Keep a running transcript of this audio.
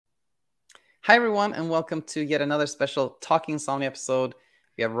Hi, everyone, and welcome to yet another special Talking Insomnia episode.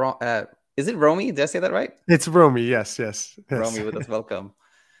 We have is it Romi? Did I say that right? It's Romy. Yes, yes, yes. Romi with us. Welcome.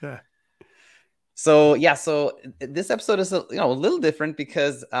 Yeah. So this episode is a little different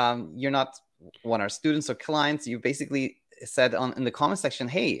because you're not one of our students or clients. You basically said in the comment section,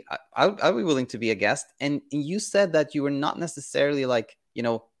 "Hey, I'll be willing to be a guest," and you said that you were not necessarily like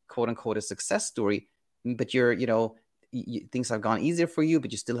quote unquote a success story, but things have gone easier for you,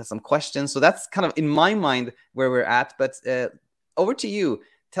 but you still have some questions. So that's kind of in my mind where we're at. But over to you.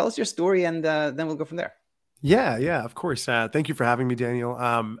 Tell us your story, and then we'll go from there. Yeah, of course. Thank you for having me, Daniel.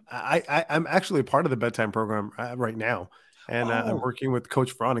 I'm actually a part of the bedtime program right now, and I'm Oh, working with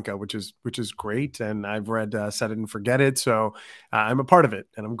Coach Veronica, which is great. And I've read Set It and Forget It, so I'm a part of it,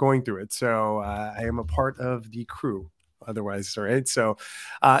 and I'm going through it. So I am a part of the crew. Otherwise, all right. So,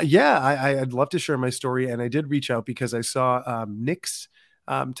 yeah, I'd love to share my story, and I did reach out because I saw Nick's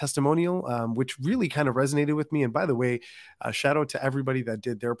testimonial, which really kind of resonated with me. And by the way, shout out to everybody that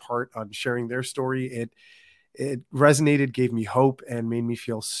did their part on sharing their story. It resonated, gave me hope, and made me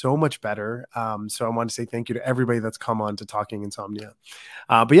feel so much better. So I want to say thank you to everybody that's come on to Talking Insomnia.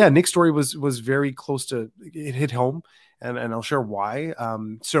 But yeah, Nick's story was very close to it hit home, and I'll share why.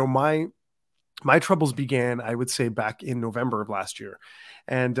 So my troubles began, I would say, back in November of last year.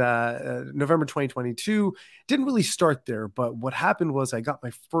 And November 2022 didn't really start there. But what happened was I got my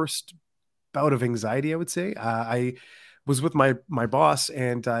first bout of anxiety, I would say. I was with my boss,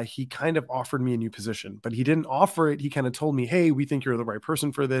 and he kind of offered me a new position, but he didn't offer it. He kind of told me, "Hey, we think you're the right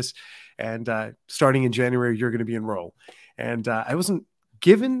person for this, and starting in January, you're going to be enrolled." And I wasn't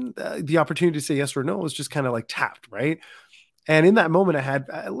given the opportunity to say yes or no. It was just kind of like tapped, right? And in that moment, I had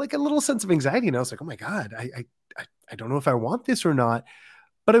like a little sense of anxiety, and I was like, "Oh my god, I don't know if I want this or not."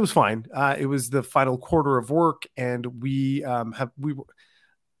 But it was fine. It was the final quarter of work, and we have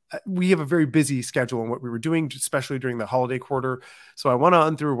a very busy schedule in what we were doing, especially during the holiday quarter. So I went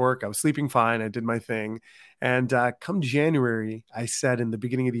on through work. I was sleeping fine. I did my thing. And come January, I said in the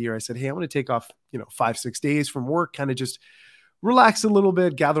beginning of the year, I said, "Hey, I want to take off, 5, 6 days from work, kind of just relax a little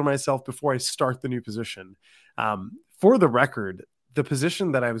bit, gather myself before I start the new position." For the record, the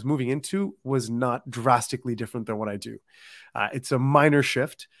position that I was moving into was not drastically different than what I do. It's a minor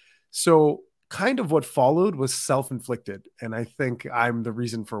shift. So kind of what followed was self-inflicted, and I think I'm the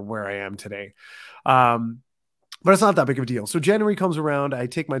reason for where I am today. Um, but it's not that big of a deal. So January comes around, I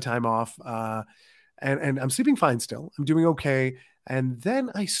take my time off, and I'm sleeping fine still. I'm doing okay. And then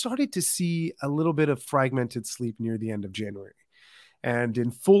I started to see a little bit of fragmented sleep near the end of January. And in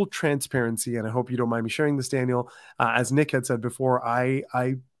full transparency, and I hope you don't mind me sharing this, Daniel, as Nick had said before, I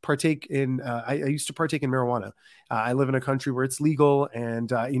partake in. I used to partake in marijuana. I live in a country where it's legal,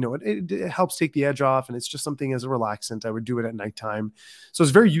 and it helps take the edge off, and it's just something as a relaxant. I would do it at nighttime, so I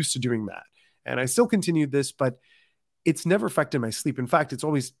was very used to doing that, and I still continued this, but it's never affected my sleep. In fact, it's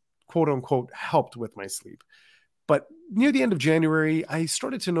always quote unquote helped with my sleep. But near the end of January, I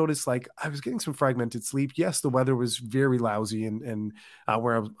started to notice like I was getting some fragmented sleep. Yes, the weather was very lousy and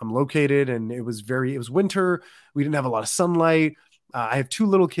where I'm located, and it was winter. We didn't have a lot of sunlight. I have two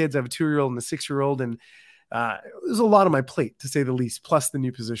little kids. I have a 2-year-old and a 6-year-old, and it was a lot on my plate to say the least. Plus the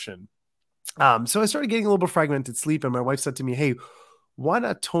new position. So I started getting a little bit of fragmented sleep, and my wife said to me, "Hey, why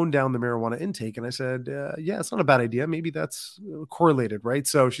not tone down the marijuana intake?" And I said, "Yeah, it's not a bad idea. Maybe that's correlated, right?"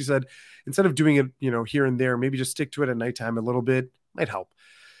 So she said, instead of doing it, here and there, maybe just stick to it at nighttime a little bit, might help.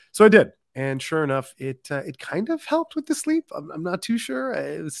 So I did. And sure enough, it kind of helped with the sleep. I'm not too sure.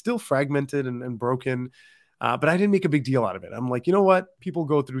 It was still fragmented and broken, but I didn't make a big deal out of it. I'm like, you know what? People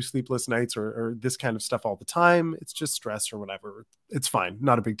go through sleepless nights or this kind of stuff all the time. It's just stress or whatever. It's fine.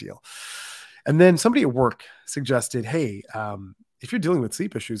 Not a big deal. And then somebody at work suggested, "Hey, if you're dealing with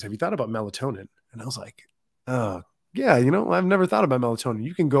sleep issues, have you thought about melatonin?" And I was like, "Oh, yeah, I've never thought about melatonin.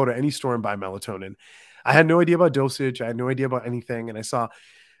 You can go to any store and buy melatonin." I had no idea about dosage. I had no idea about anything. And I saw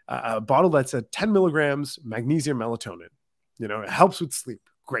a bottle that said 10 milligrams magnesium melatonin. It helps with sleep.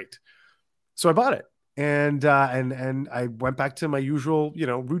 Great. So I bought it. And I went back to my usual,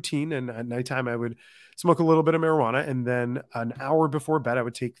 routine. And at nighttime, I would smoke a little bit of marijuana. And then an hour before bed, I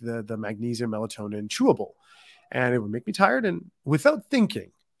would take the magnesium melatonin chewable, and it would make me tired. And without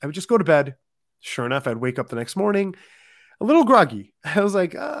thinking, I would just go to bed. Sure enough, I'd wake up the next morning a little groggy. I was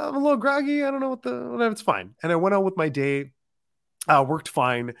like, I'm a little groggy. I don't know whatever. It's fine. And I went on with my day, worked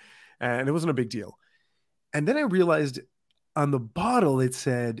fine, and it wasn't a big deal. And then I realized on the bottle, it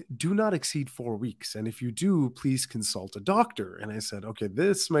said, "Do not exceed 4 weeks. And if you do, please consult a doctor." And I said, "Okay,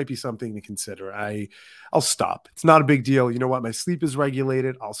 this might be something to consider. I'll stop. It's not a big deal. You know what? My sleep is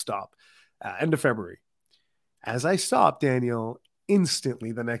regulated. I'll stop." End of February. As I stopped, Daniel,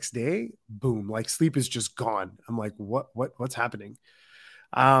 instantly the next day, boom, like sleep is just gone. I'm like, what's happening?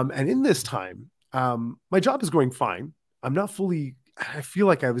 And in this time, my job is going fine. I'm not fully, I feel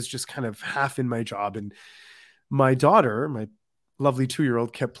like I was just kind of half in my job. And my daughter, my lovely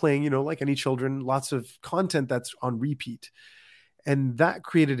 2-year-old, kept playing, like any children, lots of content that's on repeat. And that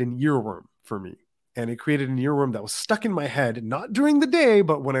created an earworm for me. And it created an earworm that was stuck in my head, not during the day,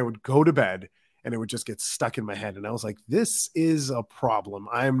 but when I would go to bed, and it would just get stuck in my head. And I was like, this is a problem.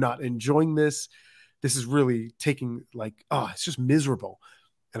 I'm not enjoying this. This is really taking it's just miserable.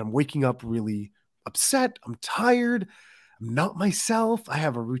 And I'm waking up really upset. I'm tired. I'm not myself. I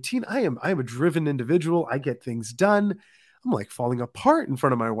have a routine. I am a driven individual. I get things done. I'm like falling apart in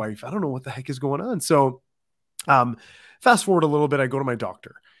front of my wife. I don't know what the heck is going on. So fast forward a little bit, I go to my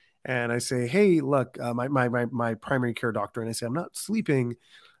doctor and I say, hey, look, my primary care doctor, and I say, I'm not sleeping.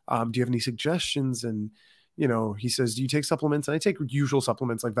 Do you have any suggestions? And, he says, do you take supplements? And I take usual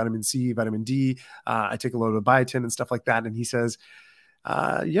supplements like vitamin C, vitamin D. I take a load of biotin and stuff like that. And he says,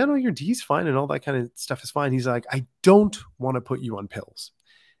 your D's fine and all that kind of stuff is fine. He's like, I don't want to put you on pills.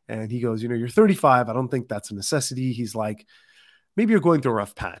 And he goes, you're 35. I don't think that's a necessity. He's like, maybe you're going through a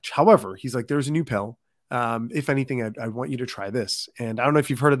rough patch. However, he's like, there's a new pill. If anything, I want you to try this. And I don't know if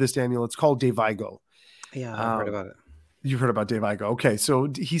you've heard of this, Daniel. It's called Dayvigo. Yeah, I've heard about it. You've heard about Dayvigo. Okay. So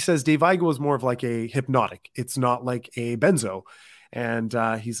he says Dayvigo is more of like a hypnotic. It's not like a benzo. And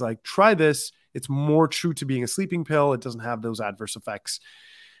he's like, try this. It's more true to being a sleeping pill. It doesn't have those adverse effects.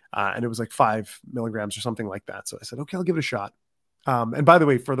 And it was like 5 milligrams or something like that. So I said, okay, I'll give it a shot. And by the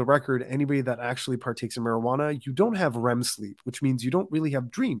way, for the record, anybody that actually partakes in marijuana, you don't have REM sleep, which means you don't really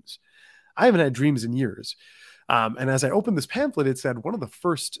have dreams. I haven't had dreams in years. And as I opened this pamphlet, it said one of the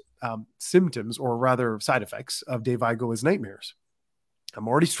first symptoms, or rather side effects, of Dayvigo is nightmares. I'm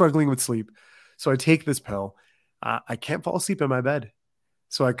already struggling with sleep. So I take this pill. I can't fall asleep in my bed.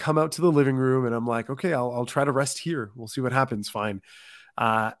 So I come out to the living room and I'm like, okay, I'll try to rest here. We'll see what happens. Fine.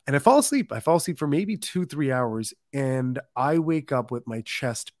 And I fall asleep. I fall asleep for maybe 2-3 hours. And I wake up with my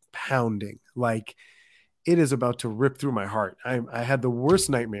chest pounding. Like it is about to rip through my heart. I had the worst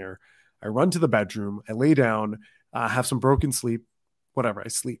nightmare. I run to the bedroom. I lay down, have some broken sleep, whatever. I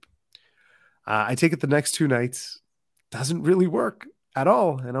sleep. I take it the next 2 nights. Doesn't really work at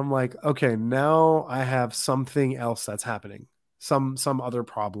all. And I'm like, okay, now I have something else that's happening. Some other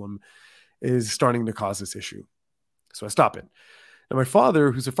problem is starting to cause this issue. So I stop it. And my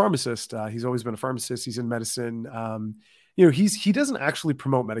father, who's a pharmacist, he's always been a pharmacist. He's in medicine. He doesn't actually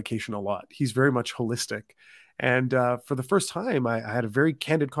promote medication a lot. He's very much holistic. And for the first time, I had a very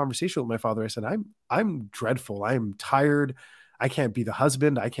candid conversation with my father. I said, I'm dreadful. I'm tired. I can't be the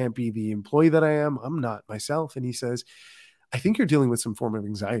husband. I can't be the employee that I am. I'm not myself. And he says, I think you're dealing with some form of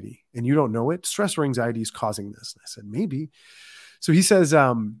anxiety and you don't know it. Stress or anxiety is causing this. And I said, maybe. So he says,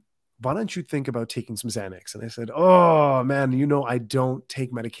 why don't you think about taking some Xanax? And I said, oh man, I don't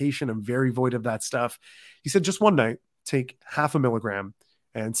take medication. I'm very void of that stuff. He said, just one night, take 0.5 milligram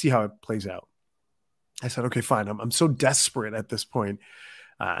and see how it plays out. I said, okay, fine. I'm so desperate at this point.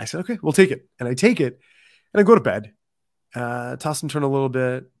 I said, okay, we'll take it. And I take it and I go to bed, toss and turn a little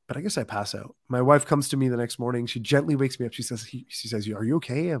bit, but I guess I pass out. My wife comes to me the next morning. She gently wakes me up. She says, are you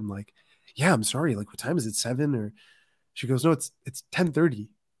okay? I'm like, yeah, I'm sorry. Like, what time is it? 7? Or she goes, no, it's 10:30.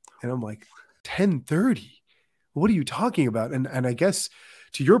 And I'm like, 10:30? What are you talking about? And I guess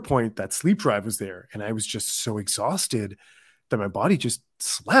to your point, that sleep drive was there. And I was just so exhausted that my body just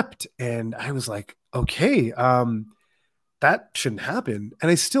slept. And I was like, okay, that shouldn't happen. And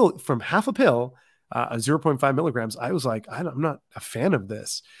I still, from half a pill, 0.5 milligrams, I was like, I'm not a fan of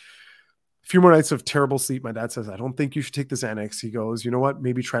this. A few more nights of terrible sleep. My dad says, I don't think you should take the Xanax. He goes, you know what?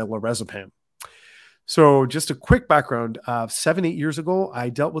 Maybe try lorazepam. So just a quick background, 7-8 years ago, I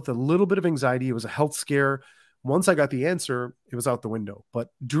dealt with a little bit of anxiety. It was a health scare. Once I got the answer, it was out the window. But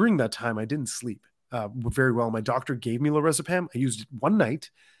during that time, I didn't sleep very well. My doctor gave me lorazepam. I used it one night.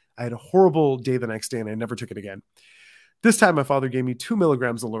 I had a horrible day the next day and I never took it again. This time, my father gave me 2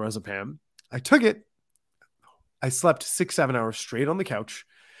 milligrams of lorazepam. I took it. I slept 6-7 hours straight on the couch.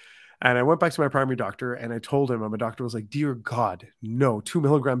 And I went back to my primary doctor and I told him, and my doctor was like, dear God, no, 2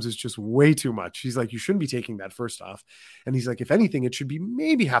 milligrams is just way too much. He's like, you shouldn't be taking that first off. And he's like, if anything, it should be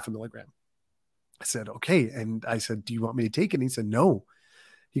maybe 0.5 milligram. I said, okay. And I said, do you want me to take it? And he said, no.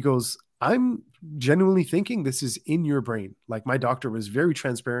 He goes, I'm genuinely thinking this is in your brain. Like, my doctor was very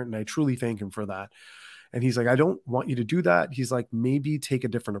transparent and I truly thank him for that. And he's like, I don't want you to do that. He's like, maybe take a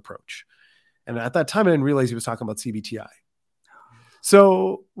different approach. And at that time, I didn't realize he was talking about CBTI.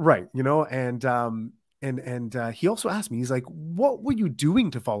 So, right, and he also asked me, he's like, what were you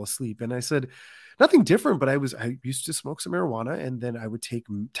doing to fall asleep? And I said, Nothing different, but I used to smoke some marijuana, and then I would take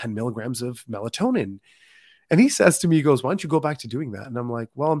 10 milligrams of melatonin. And he says to me, he goes, why don't you go back to doing that? And I'm like,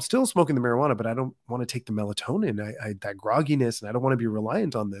 well, I'm still smoking the marijuana, but I don't want to take the melatonin. I that grogginess, and I don't want to be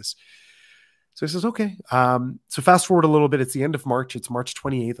reliant on this. So he says, okay. So fast forward a little bit. It's the end of March. It's March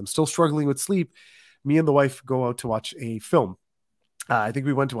 28th. I'm still struggling with sleep. Me and the wife go out to watch a film. I think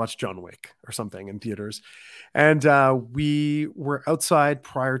we went to watch John Wick or something in theaters. And we were outside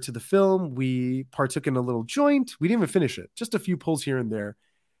prior to the film. We partook in a little joint. We didn't even finish it, just a few pulls here and there.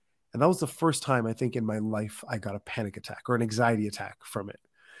 And that was the first time I think in my life I got a panic attack or an anxiety attack from it.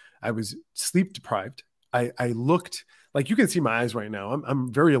 I was sleep deprived. I looked like, you can see my eyes right now.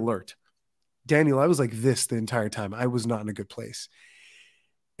 I'm very alert. Daniel, I was like this the entire time. I was not in a good place.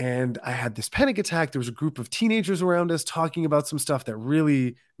 And I had this panic attack. There was a group of teenagers around us talking about some stuff that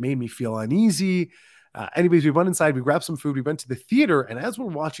really made me feel uneasy. Anyways, we went inside, we grabbed some food, we went to the theater. And as we're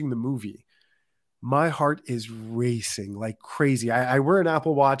watching the movie, my heart is racing like crazy. I wear an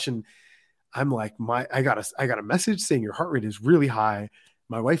Apple Watch, and I'm like, I got a message saying your heart rate is really high.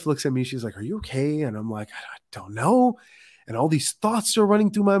 My wife looks at me. She's like, are you okay? And I'm like, I don't know. And all these thoughts are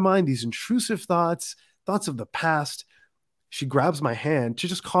running through my mind, these intrusive thoughts of the past. She grabs my hand to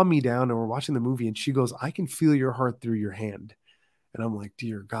just calm me down, and we're watching the movie, and she goes, I can feel your heart through your hand. And I'm like,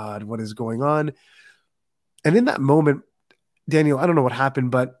 dear God, what is going on? And in that moment, Daniel, I don't know what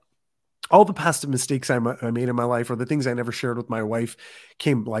happened, but all the past mistakes I made in my life, or the things I never shared with my wife,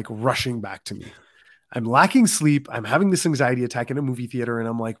 came like rushing back to me. I'm lacking sleep. I'm having this anxiety attack in a movie theater. And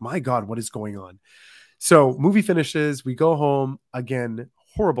I'm like, my God, what is going on? So movie finishes. We go home again,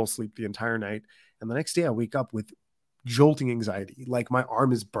 horrible sleep the entire night. And the next day I wake up with jolting anxiety. Like my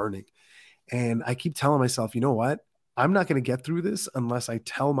arm is burning. And I keep telling myself, you know what? I'm not going to get through this unless I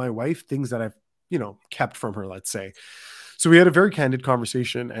tell my wife things that I've, kept from her, let's say. So we had a very candid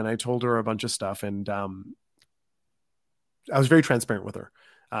conversation, and I told her a bunch of stuff. And I was very transparent with her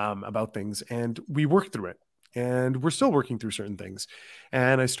about things, and we worked through it. And we're still working through certain things.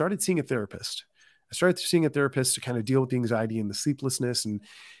 And I started seeing a therapist. To kind of deal with the anxiety and the sleeplessness. And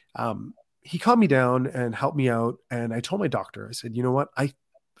he calmed me down and helped me out. And I told my doctor, I said, you know what?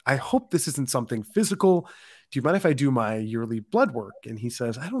 I hope this isn't something physical. Do you mind if I do my yearly blood work? And he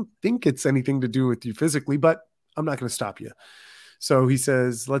says, I don't think it's anything to do with you physically, but I'm not going to stop you. So he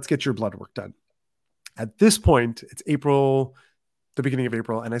says, let's get your blood work done. At this point, it's April, the beginning of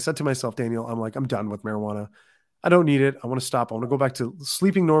April. And I said to myself, Daniel, I'm like, I'm done with marijuana. I don't need it. I want to stop. I want to go back to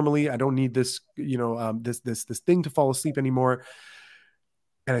sleeping normally. I don't need this, this thing to fall asleep anymore.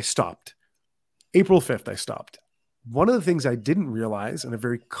 And I stopped. April 5th, I stopped. One of the things I didn't realize, and a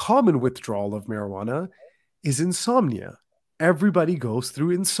very common withdrawal of marijuana, is insomnia. Everybody goes through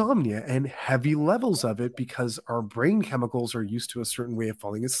insomnia and heavy levels of it because our brain chemicals are used to a certain way of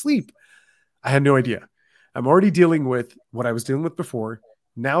falling asleep. I had no idea. I'm already dealing with what I was dealing with before.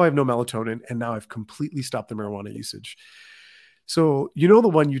 Now I have no melatonin, and now I've completely stopped the marijuana usage. So, the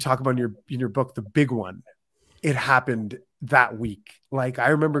one you talk about in your book, the big one, it happened that week. Like, I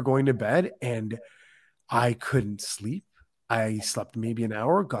remember going to bed and I couldn't sleep. I slept maybe an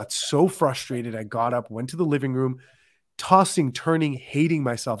hour, got so frustrated. I got up, went to the living room, tossing, turning, hating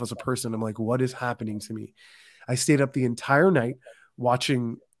myself as a person. I'm like, what is happening to me? I stayed up the entire night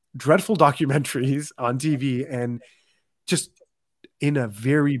watching dreadful documentaries on TV and just in a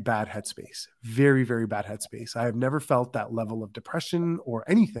very bad headspace, very, very bad headspace. I have never felt that level of depression or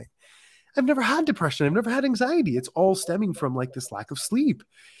anything. I've never had depression. I've never had anxiety. It's all stemming from like this lack of sleep.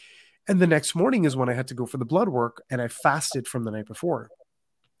 And the next morning is when I had to go for the blood work, and I fasted from the night before.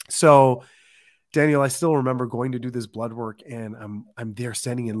 So Daniel, I still remember going to do this blood work, and I'm there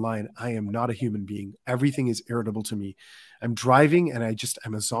standing in line. I am not a human being. Everything is irritable to me. I'm driving and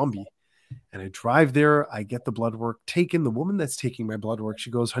I'm a zombie. And I drive there, I get the blood work taken. The woman that's taking my blood work, she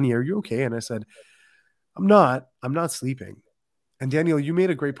goes, honey, are you okay? And I said, I'm not sleeping. And Daniel, you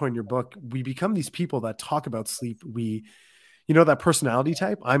made a great point in your book. We become these people that talk about sleep. That personality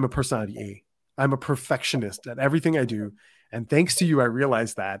type, I'm a personality A. I'm a perfectionist at everything I do. And thanks to you, I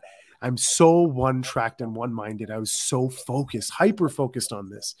realized that I'm so one-tracked and one-minded. I was so focused, hyper-focused on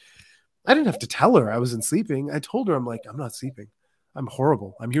this. I didn't have to tell her I wasn't sleeping. I told her, I'm like, I'm not sleeping. I'm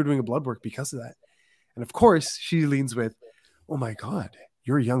horrible. I'm here doing a blood work because of that. And of course, she leans with, oh my God,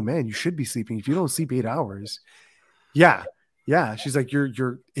 you're a young man. You should be sleeping. If you don't sleep 8 hours. Yeah. She's like,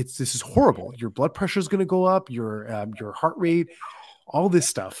 this is horrible. Your blood pressure is going to go up, your heart rate, all this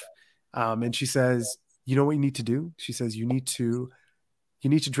stuff. And she says, you know what you need to do? She says, you need to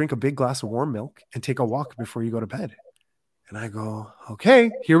drink a big glass of warm milk and take a walk before you go to bed. And I go,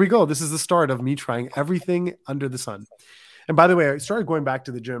 okay, here we go. This is the start of me trying everything under the sun. And by the way, I started going back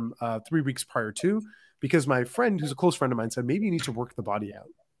to the gym 3 weeks prior to, because my friend, who's a close friend of mine, said, maybe you need to work the body out.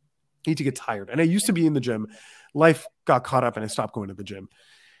 You need to get tired. And I used to be in the gym. Life got caught up and I stopped going to the gym.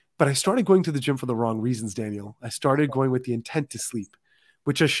 But I started going to the gym for the wrong reasons, Daniel. I started going with the intent to sleep,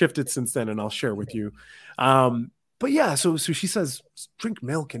 which has shifted since then, and I'll share with you. But yeah, so she says, drink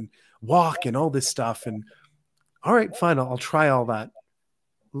milk and walk and all this stuff. And all right, fine, I'll try all that.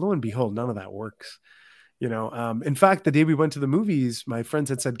 Lo and behold, none of that works. In fact, the day we went to the movies, my friends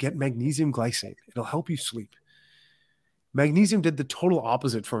had said, get magnesium glycate. It'll help you sleep. Magnesium did the total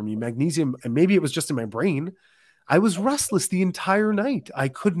opposite for me. Magnesium, and maybe it was just in my brain, I was restless the entire night. I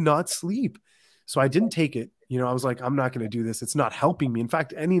could not sleep. So I didn't take it. I was like, I'm not going to do this. It's not helping me. In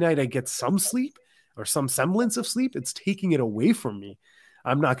fact, any night I get some sleep or some semblance of sleep, it's taking it away from me.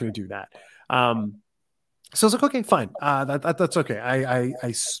 I'm not going to do that. So I was like, okay, fine. That's okay.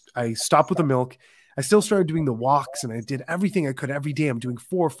 I stopped with the milk. I still started doing the walks, and I did everything I could every day. I'm doing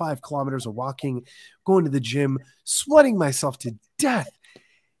 4 or 5 kilometers of walking, going to the gym, sweating myself to death.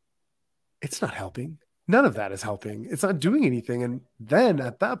 It's not helping. None of that is helping. It's not doing anything. And then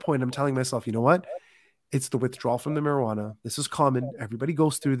at that point, I'm telling myself, you know what? It's the withdrawal from the marijuana. This is common. Everybody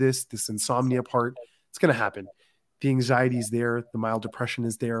goes through this insomnia part. It's going to happen. The anxiety is there. The mild depression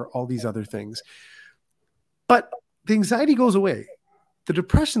is there. All these other things. But the anxiety goes away. The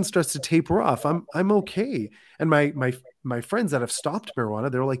depression starts to taper off. I'm okay. And my friends that have stopped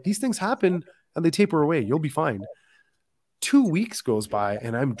marijuana, they're like, these things happen and they taper away. You'll be fine. 2 weeks goes by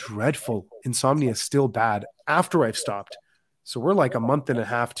and I'm dreadful. Insomnia is still bad after I've stopped. So we're like a month and a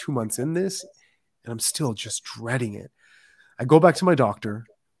half, 2 months in this, and I'm still just dreading it. I go back to my doctor.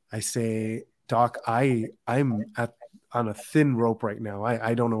 I say, Doc, I'm on a thin rope right now.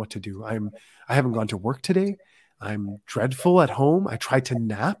 I don't know what to do. I haven't gone to work today. I'm dreadful at home. I tried to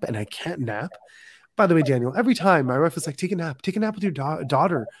nap and I can't nap. By the way, Daniel, every time my wife is like, take a nap with your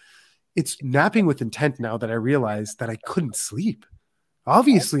daughter. It's napping with intent now that I realize that I couldn't sleep.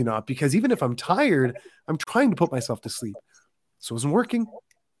 Obviously not, because even if I'm tired, I'm trying to put myself to sleep. So it wasn't working.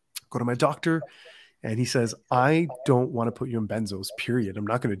 Go to my doctor and he says, I don't want to put you in benzos, period. I'm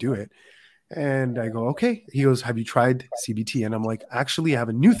not going to do it. And I go, okay. He goes, have you tried CBT? And I'm like, actually, I have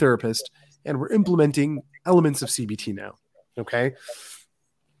a new therapist and we're implementing elements of CBT now. Okay.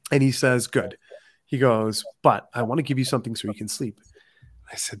 And he says, good. He goes, but I want to give you something so you can sleep.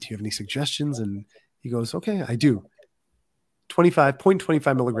 I said, do you have any suggestions? And he goes, okay, I do.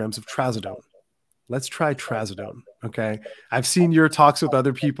 0.25 milligrams of trazodone. Let's try trazodone. Okay. I've seen your talks with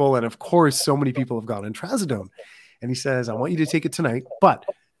other people. And of course, so many people have gone on trazodone. And he says, I want you to take it tonight, but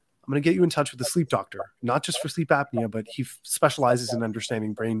I'm going to get you in touch with a sleep doctor, not just for sleep apnea, but he specializes in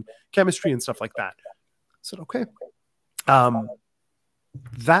understanding brain chemistry and stuff like that. I said, okay.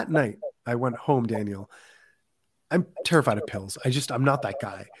 That night I went home, Daniel. I'm terrified of pills. I'm not that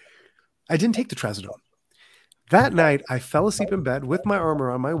guy. I didn't take the trazodone. That night I fell asleep in bed with my arm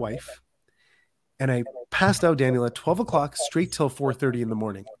around my wife and I passed out, Daniel, at 12 o'clock straight till 4:30 in the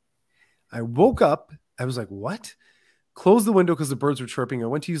morning. I woke up. I was like, what? Closed the window because the birds were chirping. I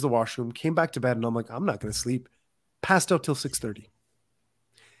went to use the washroom, came back to bed, and I'm like, I'm not going to sleep. Passed out till 6:30.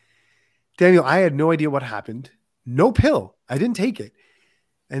 Daniel, I had no idea what happened. No pill. I didn't take it.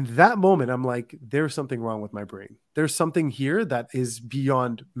 And that moment, I'm like, there's something wrong with my brain. There's something here that is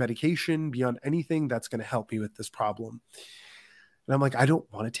beyond medication, beyond anything that's going to help me with this problem. And I'm like, I don't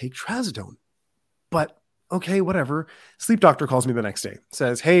want to take trazodone. But okay, whatever. Sleep doctor calls me the next day,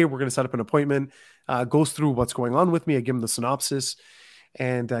 says, hey, we're going to set up an appointment, goes through what's going on with me. I give him the synopsis.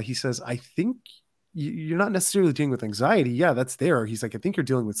 And he says, I think you're not necessarily dealing with anxiety. Yeah, that's there. He's like, I think you're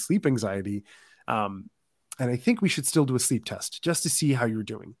dealing with sleep anxiety. And I think we should still do a sleep test just to see how you're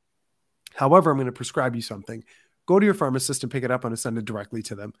doing. However, I'm going to prescribe you something. Go to your pharmacist and pick it up and send it directly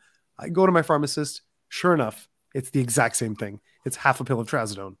to them. I go to my pharmacist. Sure enough, it's the exact same thing. It's half a pill of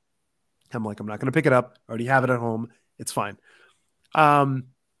trazodone. I'm like, I'm not going to pick it up. I already have it at home. It's fine.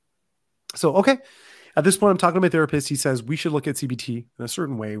 So, okay. At this point, I'm talking to my therapist. He says we should look at CBT in a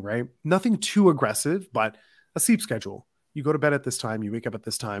certain way, right? Nothing too aggressive, but a sleep schedule. You go to bed at this time. You wake up at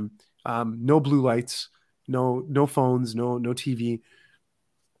this time. No blue lights, no phones, no TV.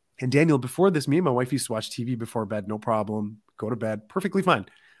 And Daniel, before this, me and my wife used to watch TV before bed. No problem. Go to bed. Perfectly fine.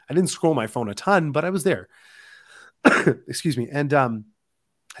 I didn't scroll my phone a ton, but I was there. Excuse me. And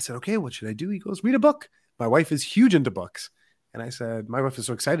I said, okay, what should I do? He goes, read a book. My wife is huge into books. And I said, my wife is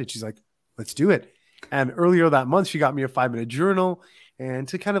so excited. She's like, let's do it. And earlier that month, she got me a 5-minute journal and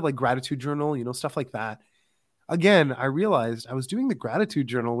to kind of like gratitude journal, stuff like that. Again, I realized I was doing the gratitude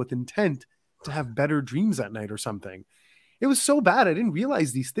journal with intent to have better dreams at night or something. It was so bad. I didn't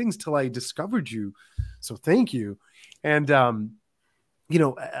realize these things till I discovered you. So thank you. And,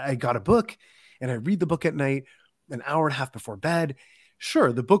 I got a book and I read the book at night, an hour and a half before bed.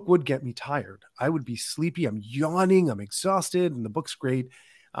 Sure, the book would get me tired. I would be sleepy. I'm yawning. I'm exhausted. And the book's great.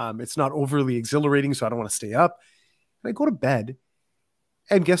 It's not overly exhilarating, so I don't want to stay up. And I go to bed.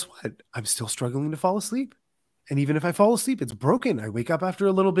 And guess what? I'm still struggling to fall asleep. And even if I fall asleep, it's broken. I wake up after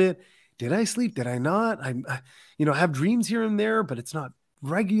a little bit. Did I sleep? Did I not? I have dreams here and there, but it's not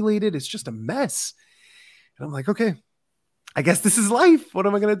regulated. It's just a mess. And I'm like, okay, I guess this is life. What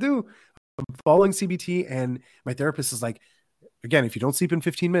am I going to do? I'm following CBT, and my therapist is like, again, if you don't sleep in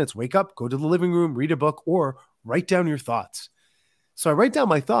 15 minutes, wake up, go to the living room, read a book, or write down your thoughts. So I write down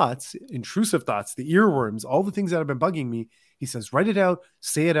my thoughts, intrusive thoughts, the earworms, all the things that have been bugging me. He says, write it out,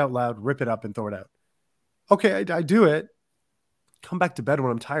 say it out loud, rip it up, and throw it out. Okay, I do it. Come back to bed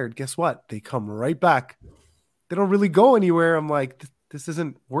when I'm tired. Guess what? They come right back. They don't really go anywhere. I'm like, this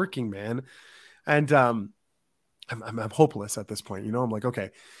isn't working, man. And I'm hopeless at this point. I'm like,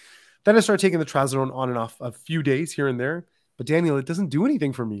 okay. Then I start taking the trazodone on and off a few days here and there. But Daniel, it doesn't do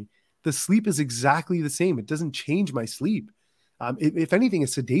anything for me. The sleep is exactly the same. It doesn't change my sleep. If anything, it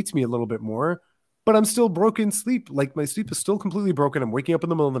sedates me a little bit more. But I'm still broken sleep. Like my sleep is still completely broken. I'm waking up in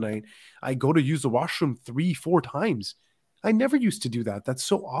the middle of the night. I go to use the washroom 3-4 times. I never used to do that. That's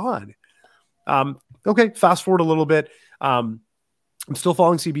so odd. Okay, fast forward a little bit. I'm still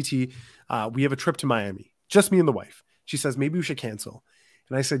following CBT. We have a trip to Miami, just me and the wife. She says, maybe we should cancel.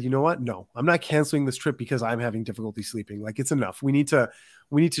 And I said, you know what? No, I'm not canceling this trip because I'm having difficulty sleeping. Like, it's enough. We need to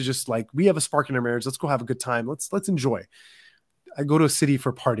just, like, we have a spark in our marriage. Let's go have a good time. Let's enjoy. I go to a city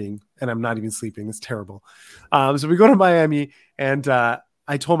for partying and I'm not even sleeping. It's terrible. So we go to Miami, and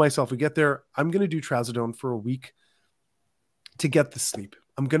I told myself, we get there, I'm going to do trazodone for a week to get the sleep.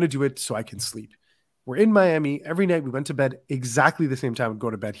 I'm going to do it so I can sleep. We're in Miami. Every night we went to bed exactly the same time we'd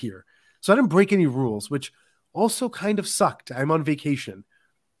go to bed here. So I didn't break any rules, which also kind of sucked. I'm on vacation.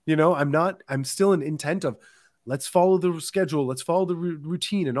 I'm still in intent of let's follow the schedule. Let's follow the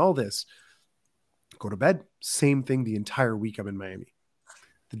routine and all this. Go to bed. Same thing the entire week I'm in Miami.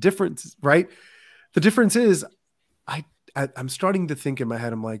 The difference, right? The difference is I'm starting to think in my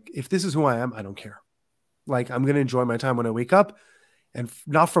head, I'm like, if this is who I am, I don't care. Like, I'm going to enjoy my time when I wake up, and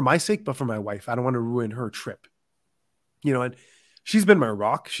not for my sake, but for my wife. I don't want to ruin her trip. And she's been my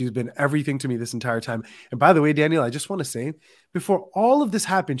rock. She's been everything to me this entire time. And by the way, Daniel, I just want to say, before all of this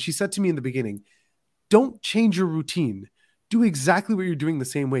happened, she said to me in the beginning, don't change your routine. Do exactly what you're doing the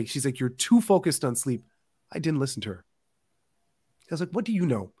same way. She's like, you're too focused on sleep. I didn't listen to her. I was like, what do you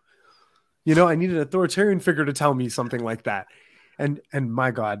know? I need an authoritarian figure to tell me something like that. And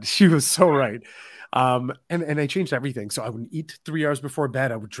my God, she was so right. And I changed everything. So I would eat 3 hours before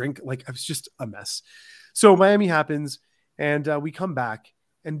bed. I would drink. Like, I was just a mess. So Miami happens, and we come back.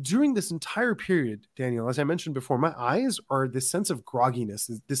 And during this entire period, Daniel, as I mentioned before, my eyes are this sense of grogginess.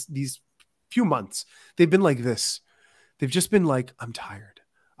 These few months, they've been like this. They've just been like, I'm tired.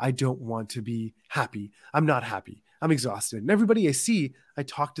 I don't want to be happy. I'm not happy. I'm exhausted. And everybody I see, I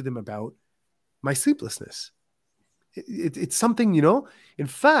talk to them about my sleeplessness. It's something, in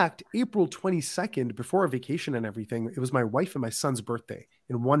fact, April 22nd, before our vacation and everything, it was my wife and my son's birthday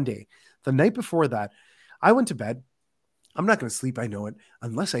in one day. The night before that, I went to bed. I'm not going to sleep. I know it.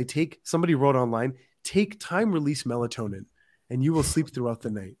 Unless I somebody wrote online, take time release melatonin and you will sleep throughout the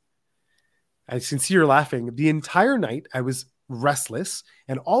night. I can see you're laughing. The entire night I was restless,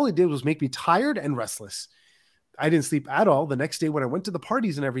 and all it did was make me tired and restless. I didn't sleep at all. The next day when I went to the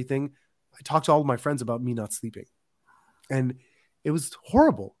parties and everything, I talked to all of my friends about me not sleeping. And it was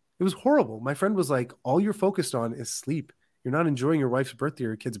horrible. It was horrible. My friend was like, all you're focused on is sleep. You're not enjoying your wife's birthday or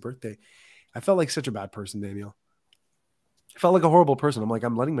your kid's birthday. I felt like such a bad person, Daniel. I felt like a horrible person. I'm like,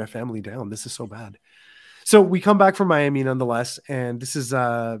 I'm letting my family down. This is so bad. So we come back from Miami nonetheless. And this is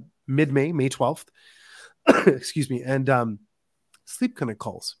mid-May, May 12th. Excuse me. And sleep clinic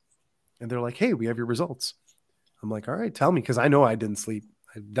calls. And they're like, hey, we have your results. I'm like, all right, tell me. Because I know I didn't sleep.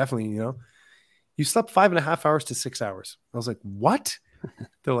 I definitely, you slept 5.5 hours to 6 hours. I was like, what?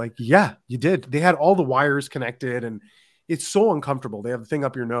 They're like, yeah, you did. They had all the wires connected and it's so uncomfortable. They have the thing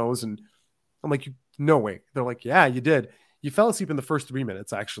up your nose. And I'm like, no way. They're like, yeah, you did. You fell asleep in the first 3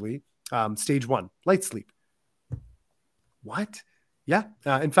 minutes, actually. Stage 1, light sleep. What? Yeah.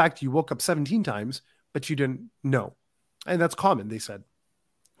 In fact, you woke up 17 times, but you didn't know. And that's common, they said.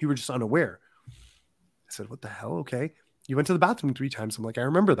 You were just unaware. I said, what the hell? Okay. You went to the bathroom 3 times. I'm like, I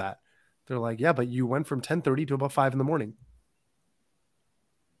remember that. They're like, yeah, but you went from 10:30 to about 5 a.m.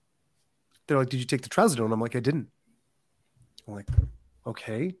 They're like, did you take the trazodone? I'm like, I didn't. I'm like,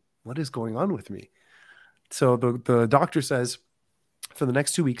 okay, what is going on with me? So the doctor says for the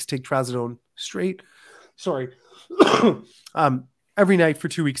next 2 weeks, take trazodone straight. Sorry. Every night for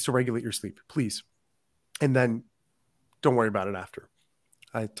 2 weeks to regulate your sleep, please. And then don't worry about it after.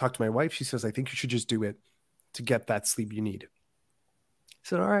 I talked to my wife. She says, I think you should just do it to get that sleep you need. I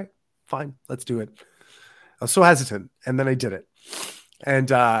said, all right, fine, let's do it. I was so hesitant. And then I did it.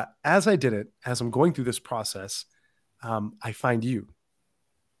 And as I did it, as I'm going through this process, I find you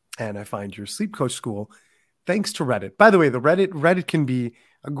and I find your sleep coach school, thanks to Reddit. By the way, the Reddit can be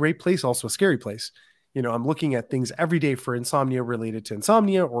a great place, also a scary place. You know, I'm looking at things every day for insomnia related to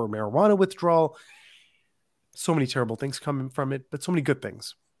insomnia or marijuana withdrawal. So many terrible things coming from it, but so many good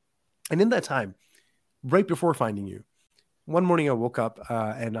things. And in that time, right before finding you, one morning I woke up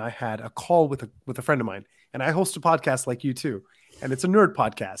and I had a call with a friend of mine, and I host a podcast like you too, and it's a nerd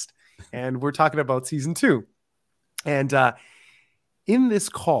podcast, and we're talking about season 2. And in this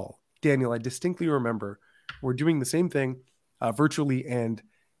call, Daniel, I distinctly remember we're doing the same thing virtually, and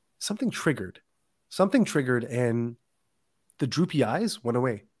something triggered, and the droopy eyes went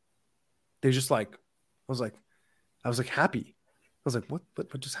away. They just like, I was like happy. I was like,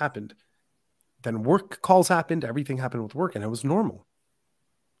 what just happened? Then work calls happened. Everything happened with work, and it was normal.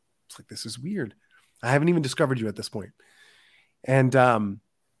 It's like, this is weird. I haven't even discovered you at this point. And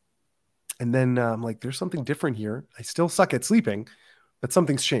then I'm like, there's something different here. I still suck at sleeping, but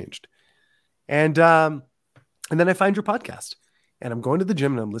something's changed. And then I find your podcast, and I'm going to the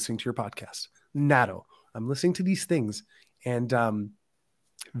gym and I'm listening to your podcast. Natto. I'm listening to these things. And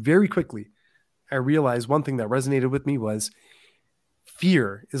very quickly, I realized one thing that resonated with me was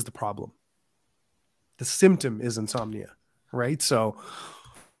fear is the problem. The symptom is insomnia, right? So,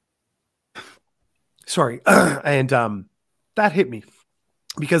 sorry. And that hit me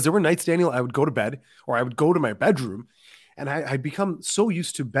because there were nights, Daniel, I would go to bed or I would go to my bedroom, and I'd become so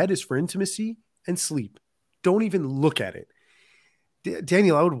used to bed is for intimacy and sleep. Don't even look at it.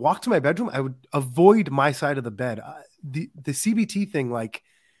 Daniel, I would walk to my bedroom. I would avoid my side of the bed. The CBT thing, like,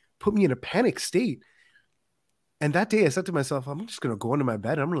 put me in a panic state. And that day I said to myself, I'm just going to go into my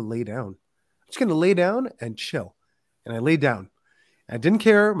bed. And I'm going to lay down. I'm just going to lay down and chill. And I laid down. I didn't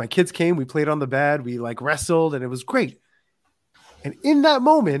care. My kids came. We played on the bed. We like wrestled, and it was great. And in that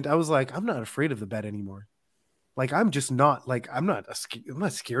moment, I was like, I'm not afraid of the bed anymore. Like, I'm just not like, I'm not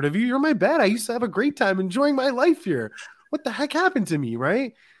scared of you. You're my bed. I used to have a great time enjoying my life here. What the heck happened to me,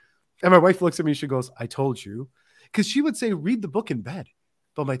 right? And my wife looks at me. She goes, I told you. Because she would say, read the book in bed.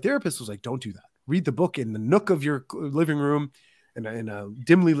 But my therapist was like, don't do that. Read the book in the nook of your living room in a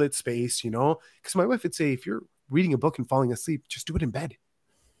dimly lit space, you know? Because my wife would say, if you're reading a book and falling asleep, just do it in bed.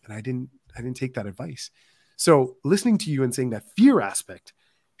 And I didn't take that advice. So listening to you and saying that fear aspect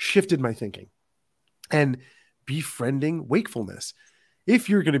shifted my thinking. And befriending wakefulness. If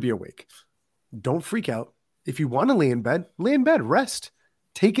you're going to be awake, don't freak out. If you want to lay in bed, rest,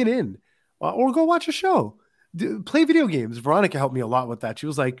 take it in, or go watch a show. Play video games. Veronica helped me a lot with that. She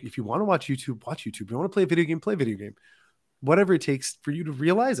was like, if you want to watch YouTube, watch YouTube. If you want to play a video game, play a video game. Whatever it takes for you to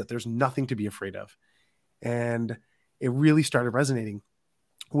realize that there's nothing to be afraid of. And it really started resonating.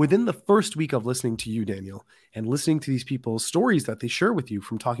 Within the first week of listening to you, Daniel, and listening to these people's stories that they share with you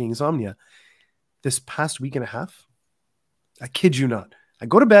from Talking Insomnia, this past week and a half, I kid you not, I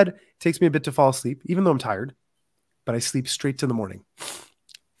go to bed, it takes me a bit to fall asleep, even though I'm tired, but I sleep straight to the morning.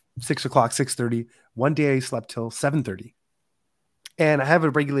 6 o'clock, 6:30. One day I slept till 7:30. And I have a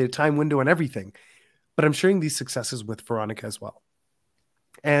regulated time window and everything. But I'm sharing these successes with Veronica as well.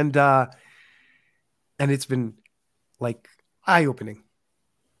 And it's been like eye-opening.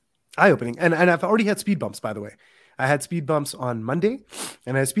 And I've already had speed bumps, by the way. I had speed bumps on Monday,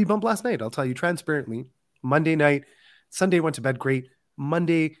 and I had a speed bump last night. I'll tell you transparently. Monday night, Sunday went to bed great.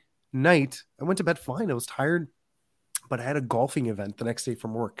 Monday night, I went to bed fine. I was tired, but I had a golfing event the next day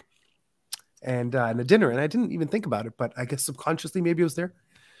from work and a dinner, and I didn't even think about it, but I guess subconsciously maybe it was there.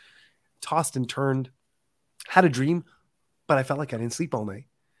 Tossed and turned, had a dream, but I felt like I didn't sleep all night.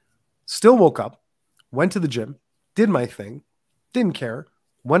 Still woke up, went to the gym, did my thing, didn't care,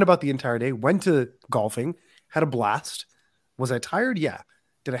 went about the entire day, went to golfing, had a blast. Was I tired? Yeah.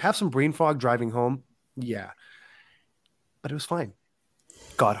 Did I have some brain fog driving home? Yeah. But it was fine.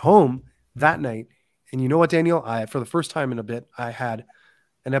 Got home that night, and you know what, Daniel? For the first time in a bit, I had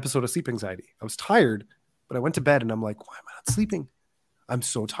an episode of sleep anxiety. I was tired, but I went to bed, and I'm like, why am I not sleeping? I'm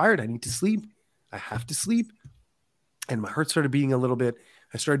so tired. I need to sleep. I have to sleep. And my heart started beating a little bit.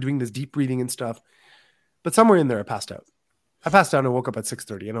 I started doing this deep breathing and stuff. But somewhere in there, I passed out. I passed out and woke up at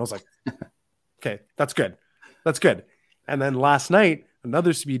 6:30, and I was like, okay, that's good. That's good. And then last night,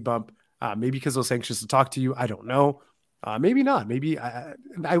 another speed bump, maybe because I was anxious to talk to you. I don't know. Maybe not. Maybe I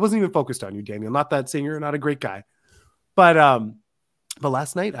wasn't even focused on you, Daniel. Not that saying you're not a great guy, but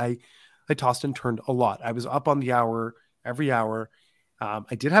last night I tossed and turned a lot. I was up on the hour every hour.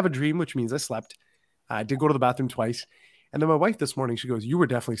 I did have a dream, which means I slept. I did go to the bathroom twice, and then my wife this morning, she goes, "You were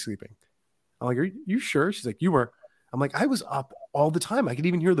definitely sleeping." I'm like, "Are you sure?" She's like, "You were." I'm like, "I was up all the time. I could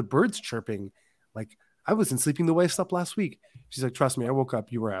even hear the birds chirping. Like I wasn't sleeping the way I slept last week." She's like, "Trust me, I woke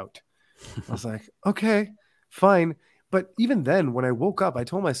up. You were out." I was like, "Okay, fine." But even then, when I woke up, I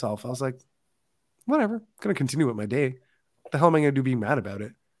told myself, I was like, "Whatever. I'm gonna continue with my day. What the hell am I gonna do being mad about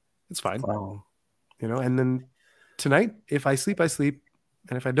it? It's fine." Wow. And then tonight, if I sleep, I sleep.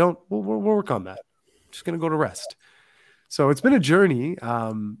 And if I don't, we'll work on that. I'm just going to go to rest. So it's been a journey.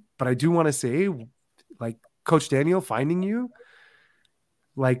 But I do want to say, like, Coach Daniel, finding you,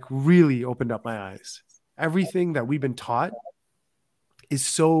 like, really opened up my eyes. Everything that we've been taught is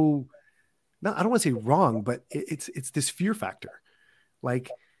so, not, I don't want to say wrong, but it's this fear factor. Like,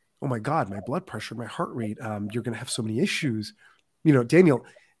 oh my God, my blood pressure, my heart rate, you're going to have so many issues. Daniel,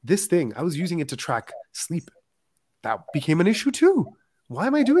 this thing, I was using it to track sleep. That became an issue too. Why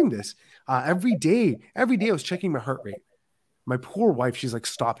am I doing this? Every day I was checking my heart rate. My poor wife, she's like,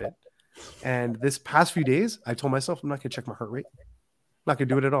 "Stop it." And this past few days, I told myself, I'm not going to check my heart rate. I'm not going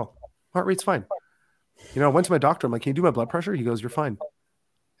to do it at all. Heart rate's fine. I went to my doctor. I'm like, "Can you do my blood pressure?" He goes, "You're fine.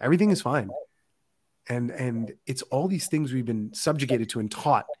 Everything is fine." And it's all these things we've been subjugated to and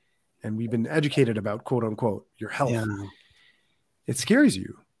taught, and we've been educated about, quote unquote, your health. Yeah. It scares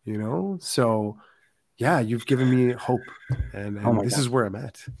you, So yeah, you've given me hope, and this is where I'm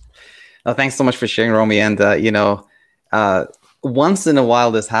at. Oh, thanks so much for sharing, Romy. And once in a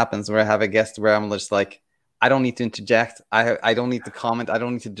while this happens where I have a guest where I'm just like, I don't need to interject. I don't need to comment. I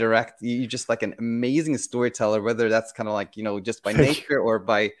don't need to direct. You're just like an amazing storyteller, whether that's kind of like, just by nature or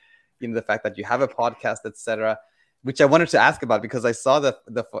by, the fact that you have a podcast, etc., which I wanted to ask about because I saw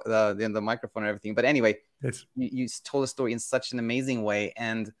the microphone and everything. But anyway, yes. you told a story in such an amazing way.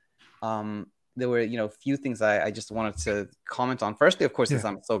 And there were, a few things I just wanted to comment on. Firstly, of course, is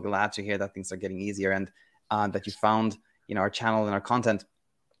I'm so glad to hear that things are getting easier and that you found, our channel and our content.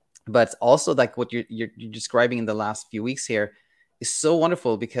 But also, like what you're describing in the last few weeks here is so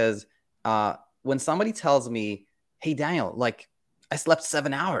wonderful because when somebody tells me, "Hey, Daniel, like I slept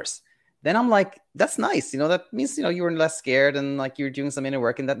 7 hours," then I'm like, that's nice. That means, you were less scared and like you're doing some inner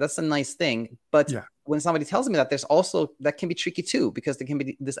work, and that's a nice thing. But when somebody tells me that, there's also, that can be tricky too, because there can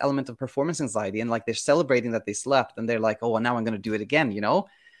be this element of performance anxiety, and like they're celebrating that they slept and they're like, "Oh, well, now I'm going to do it again,"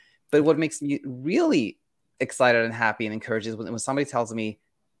 But what makes me really excited and happy and encouraged is when somebody tells me,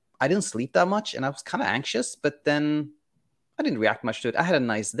 "I didn't sleep that much and I was kind of anxious, but then I didn't react much to it. I had a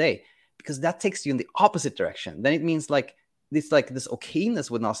nice day," because that takes you in the opposite direction. Then it means like this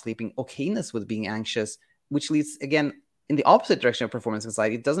okayness with not sleeping, okayness with being anxious, which leads again in the opposite direction of performance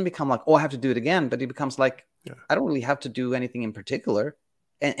anxiety. It doesn't become like, "Oh, I have to do it again," but it becomes like, I don't really have to do anything in particular.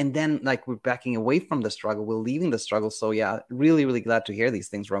 And then like we're backing away from the struggle, we're leaving the struggle. So yeah, really, really glad to hear these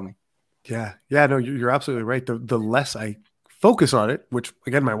things, Romy. Yeah. No, you're absolutely right. The less I focus on it, which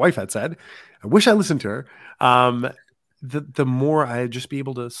again, my wife had said, I wish I listened to her. The more I just be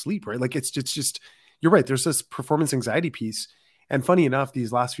able to sleep, right? Like it's just, you're right. There's this performance anxiety piece. And funny enough,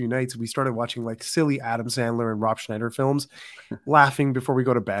 these last few nights, we started watching like silly Adam Sandler and Rob Schneider films, laughing before we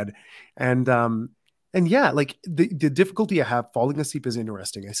go to bed. And yeah, like the difficulty I have falling asleep is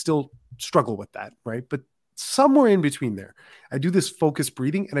interesting. I still struggle with that, right? But somewhere in between there, I do this focused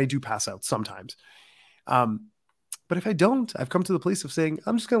breathing and I do pass out sometimes. But if I don't, I've come to the place of saying,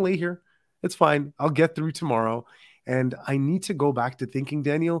 I'm just going to lay here. It's fine. I'll get through tomorrow. And I need to go back to thinking,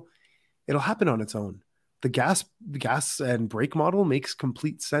 Daniel, it'll happen on its own. The gas and brake model makes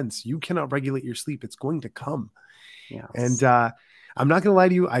complete sense. You cannot regulate your sleep. It's going to come. Yes. And I'm not going to lie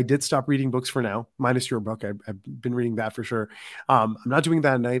to you. I did stop reading books for now, minus your book. I've been reading that for sure. I'm not doing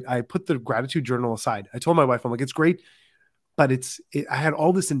that at night. I put the gratitude journal aside. I told my wife, I'm like, it's great, but I had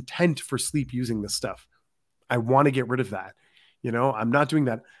all this intent for sleep using this stuff. I want to get rid of that. I'm not doing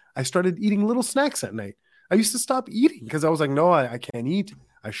that. I started eating little snacks at night. I used to stop eating because I was like, no, I can't eat.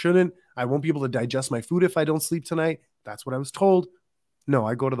 I shouldn't. I won't be able to digest my food if I don't sleep tonight. That's what I was told. No,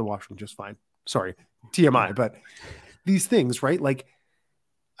 I go to the washroom just fine. Sorry, TMI, but these things, right? Like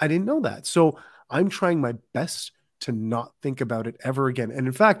I didn't know that. So I'm trying my best to not think about it ever again. And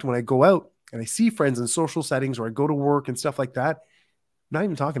in fact, when I go out and I see friends in social settings or I go to work and stuff like that, I'm not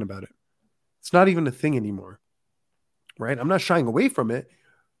even talking about it. It's not even a thing anymore, right? I'm not shying away from it,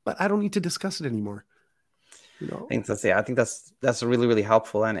 but I don't need to discuss it anymore. I think that's really, really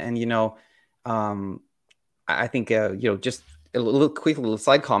helpful. And I think, just a little quick little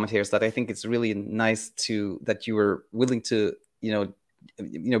side comment here is that I think it's really nice that you were willing to,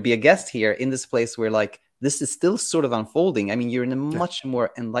 be a guest here in this place where like this is still sort of unfolding. I mean, you're in a much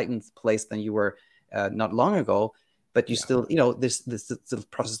more enlightened place than you were not long ago, but you still, this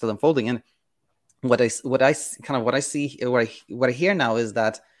process is still unfolding. And what I see, what I hear now is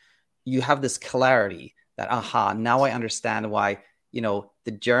that you have this clarity that, now I understand why,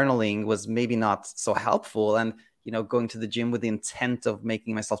 the journaling was maybe not so helpful, and, going to the gym with the intent of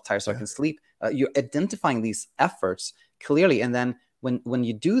making myself tired so I can sleep. You're identifying these efforts clearly. And then when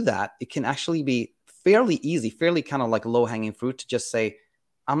you do that, it can actually be fairly easy, fairly kind of like low hanging fruit to just say,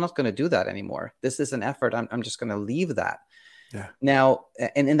 I'm not going to do that anymore. This is an effort. I'm just going to leave that. Yeah. Now,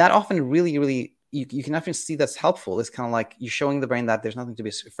 and that often really, really, you can often see that's helpful. It's kind of like you're showing the brain that there's nothing to be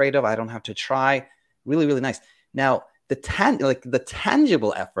afraid of. I don't have to try. Really, really nice. Now, the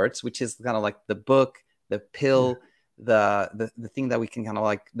tangible efforts, which is kind of like the book, the pill, the thing that we can kind of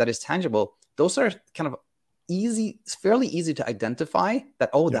like, that is tangible. Those are kind of fairly easy to identify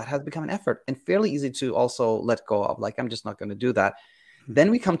that, that has become an effort, and fairly easy to also let go of. Like, I'm just not going to do that.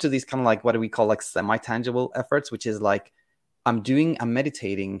 Then we come to these kind of like, what do we call like semi-tangible efforts, which is like, I'm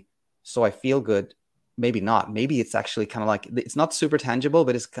meditating so I feel good. Maybe not. Maybe it's actually kind of like, it's not super tangible,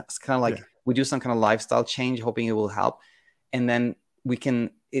 but it's kind of like we do some kind of lifestyle change, hoping it will help. And then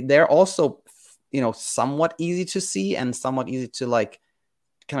they're also, somewhat easy to see and somewhat easy to like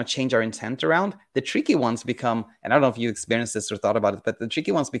kind of change our intent around. The tricky ones become, and I don't know if you experienced this or thought about it, but the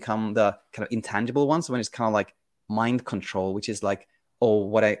tricky ones become the kind of intangible ones, when it's kind of like mind control, which is like,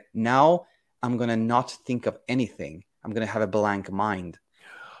 now I'm going to not think of anything. I'm going to have a blank mind.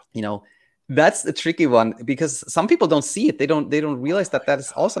 That's the tricky one, because some people don't see it. They don't realize that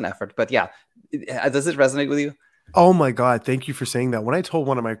is also an effort. But yeah, does it resonate with you? Oh my God. Thank you for saying that. When I told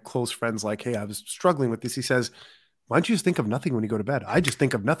one of my close friends, like, hey, I was struggling with this, he says, why don't you just think of nothing when you go to bed? I just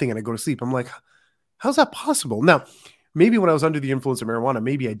think of nothing and I go to sleep. I'm like, how's that possible? Now, maybe when I was under the influence of marijuana,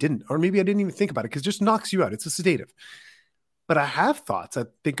 maybe I didn't, or maybe I didn't even think about it, because it just knocks you out. It's a sedative. But I have thoughts. I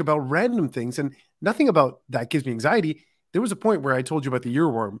think about random things, and nothing about that gives me anxiety. There was a point where I told you about the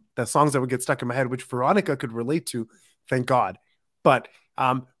earworm, the songs that would get stuck in my head, which Veronica could relate to, thank God. But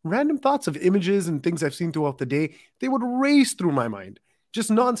random thoughts of images and things I've seen throughout the day, they would race through my mind,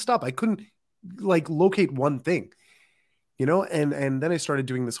 just nonstop. I couldn't like locate one thing, and then I started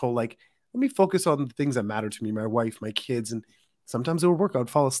doing this whole, like, let me focus on the things that matter to me, my wife, my kids, and sometimes it would work. I would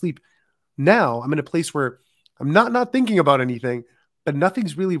fall asleep. Now I'm in a place where I'm not thinking about anything, but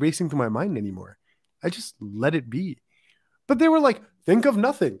nothing's really racing through my mind anymore. I just let it be. But they were like, think of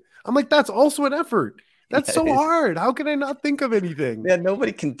nothing. I'm like, that's also an effort. That's so hard. How can I not think of anything? Yeah,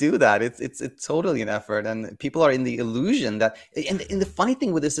 nobody can do that. It's totally an effort. And people are in the illusion that, and the funny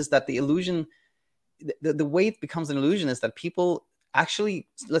thing with this is that the illusion, the way it becomes an illusion is that people actually,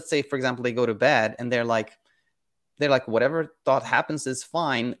 let's say, for example, they go to bed and they're like, whatever thought happens is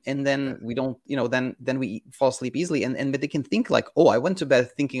fine. And then we don't, then we fall asleep easily. But they can think like, I went to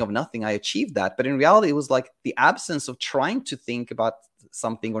bed thinking of nothing. I achieved that. But in reality, it was like the absence of trying to think about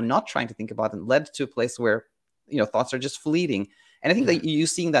something or not trying to think about it led to a place where, thoughts are just fleeting. And I think that you're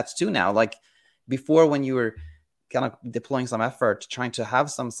seeing that too now. Like before, when you were kind of deploying some effort, trying to have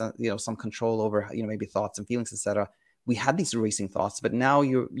some control over, maybe thoughts and feelings, etc., we had these racing thoughts. But now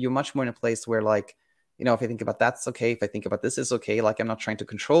you're much more in a place where, like, if I think about that's okay. If I think about this is okay. Like, I'm not trying to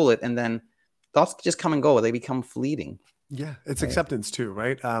control it. And then thoughts just come and go. They become fleeting. Yeah. It's acceptance too,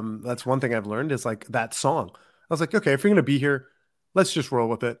 right? That's one thing I've learned is like that song. I was like, okay, if you're going to be here, let's just roll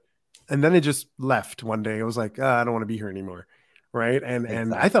with it. And then it just left one day. I was like, I don't want to be here anymore. Right.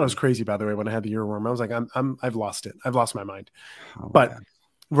 And I thought it was crazy, by the way, when I had the earworm. I was like, I've lost it. I've lost my mind. But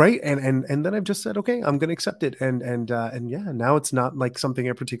right. And then I've just said, okay, I'm going to accept it. And yeah, now it's not like something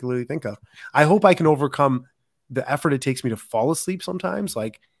I particularly think of. I hope I can overcome the effort it takes me to fall asleep sometimes.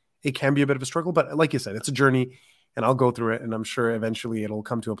 Like, it can be a bit of a struggle, but like you said, it's a journey, and I'll go through it, and I'm sure eventually it'll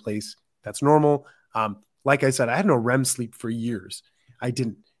come to a place that's normal. Like I said, I had no REM sleep for years. I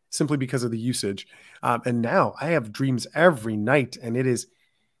didn't, simply because of the usage. And now I have dreams every night, and it is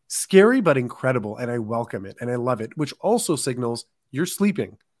scary, but incredible. And I welcome it and I love it, which also signals you're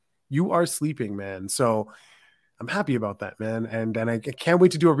sleeping. You are sleeping, man. So I'm happy about that, man. And I can't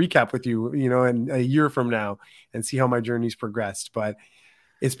wait to do a recap with you, in a year from now, and see how my journey's progressed. But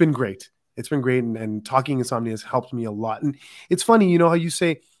it's been great. It's been great. And talking insomnia has helped me a lot. And it's funny, how you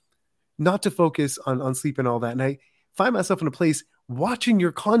say not to focus on sleep and all that. And I find myself in a place watching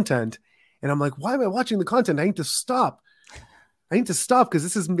your content, and I'm like, why am I watching the content? I need to stop. Because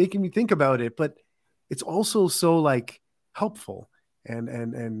this is making me think about it. But it's also so like helpful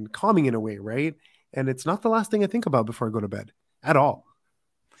and calming in a way, right? And it's not the last thing I think about before I go to bed. at all.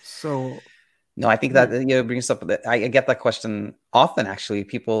 So No, I think that brings up that I get that question often. Actually,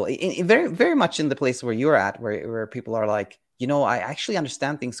 people very very much in the place where you're at, where people are like, I actually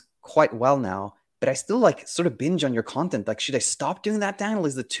understand things quite well now, but I still like sort of binge on your content. Like, should I stop doing that, Daniel?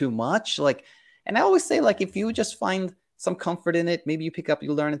 Is it too much? Like, and I always say, like, if you just find some comfort in it, maybe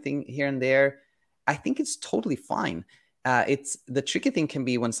you learn a thing here and there. I think it's totally fine. It's the tricky thing can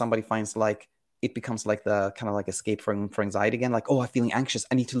be when somebody finds like it becomes like the kind of like escape for anxiety again. Like, oh, I'm feeling anxious.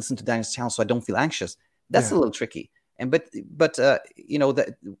 I need to listen to Daniel's channel so I don't feel anxious. That's a little tricky. And but that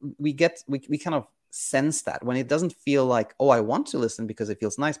we kind of sense that when it doesn't feel like, oh, I want to listen because it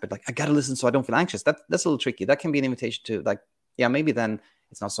feels nice, but like I gotta listen so I don't feel anxious. That's a little tricky. That can be an invitation to like, yeah, maybe then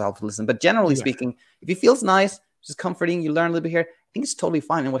it's not so helpful to listen. But generally speaking, if it feels nice, just comforting, you learn a little bit here, I think it's totally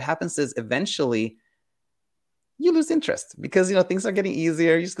fine. And what happens is eventually you lose interest because things are getting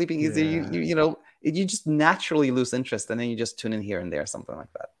easier. You're sleeping easier. You just naturally lose interest, and then you just tune in here and there, something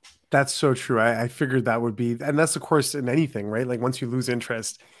like that. That's so true. I figured that would be, and that's of course in anything, right? Like once you lose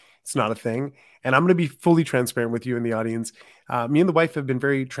interest, it's not a thing. And I'm going to be fully transparent with you in the audience. Me and the wife have been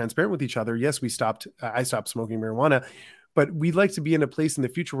very transparent with each other. Yes, I stopped smoking marijuana, but we'd like to be in a place in the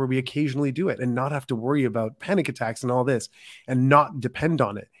future where we occasionally do it and not have to worry about panic attacks and all this and not depend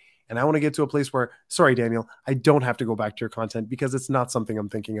on it. And I want to get to a place where, sorry, Daniel, I don't have to go back to your content because it's not something I'm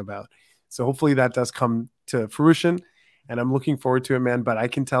thinking about. So hopefully that does come to fruition, and I'm looking forward to it, man. But I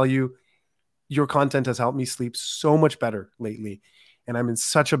can tell you, your content has helped me sleep so much better lately, and I'm in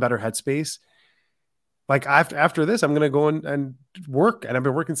such a better headspace. Like after this, I'm going to go and work, and I've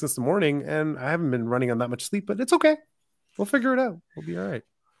been working since the morning, and I haven't been running on that much sleep, but it's okay. We'll figure it out. We'll be all right.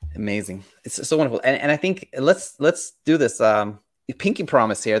 Amazing. It's so wonderful. And I think let's do this. Pinky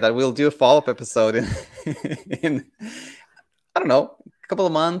promise here that we'll do a follow-up episode in I don't know, a couple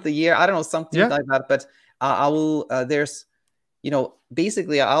of months, a year, I don't know, something like that. But I will there's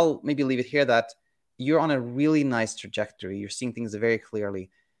basically I'll maybe leave it here that you're on a really nice trajectory. You're seeing things very clearly.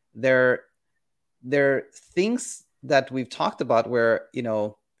 There are things that we've talked about where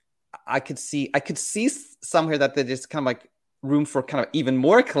I could see some here that they're just kind of like room for kind of even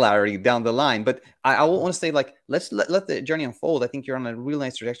more clarity down the line. But I want to say, like, let's let the journey unfold. I think you're on a really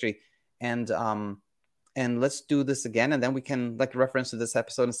nice trajectory, and let's do this again, and then we can like reference to this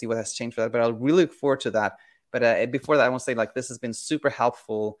episode and see what has changed for that. But I'll really look forward to that. But before that, I want to say, like, this has been super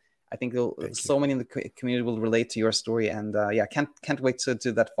helpful. I think so many in the community will relate to your story, and can't wait to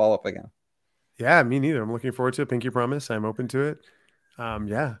do that follow up again. Yeah, me neither. I'm looking forward to it. Pinky promise. I'm open to it.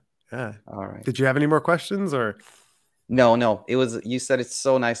 Yeah. All right. Did you have any more questions or? No. You said it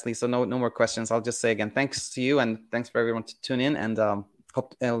so nicely. So no more questions. I'll just say again, thanks to you, and thanks for everyone to tune in, and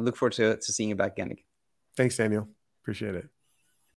look forward to seeing you back again. Thanks, Daniel. Appreciate it.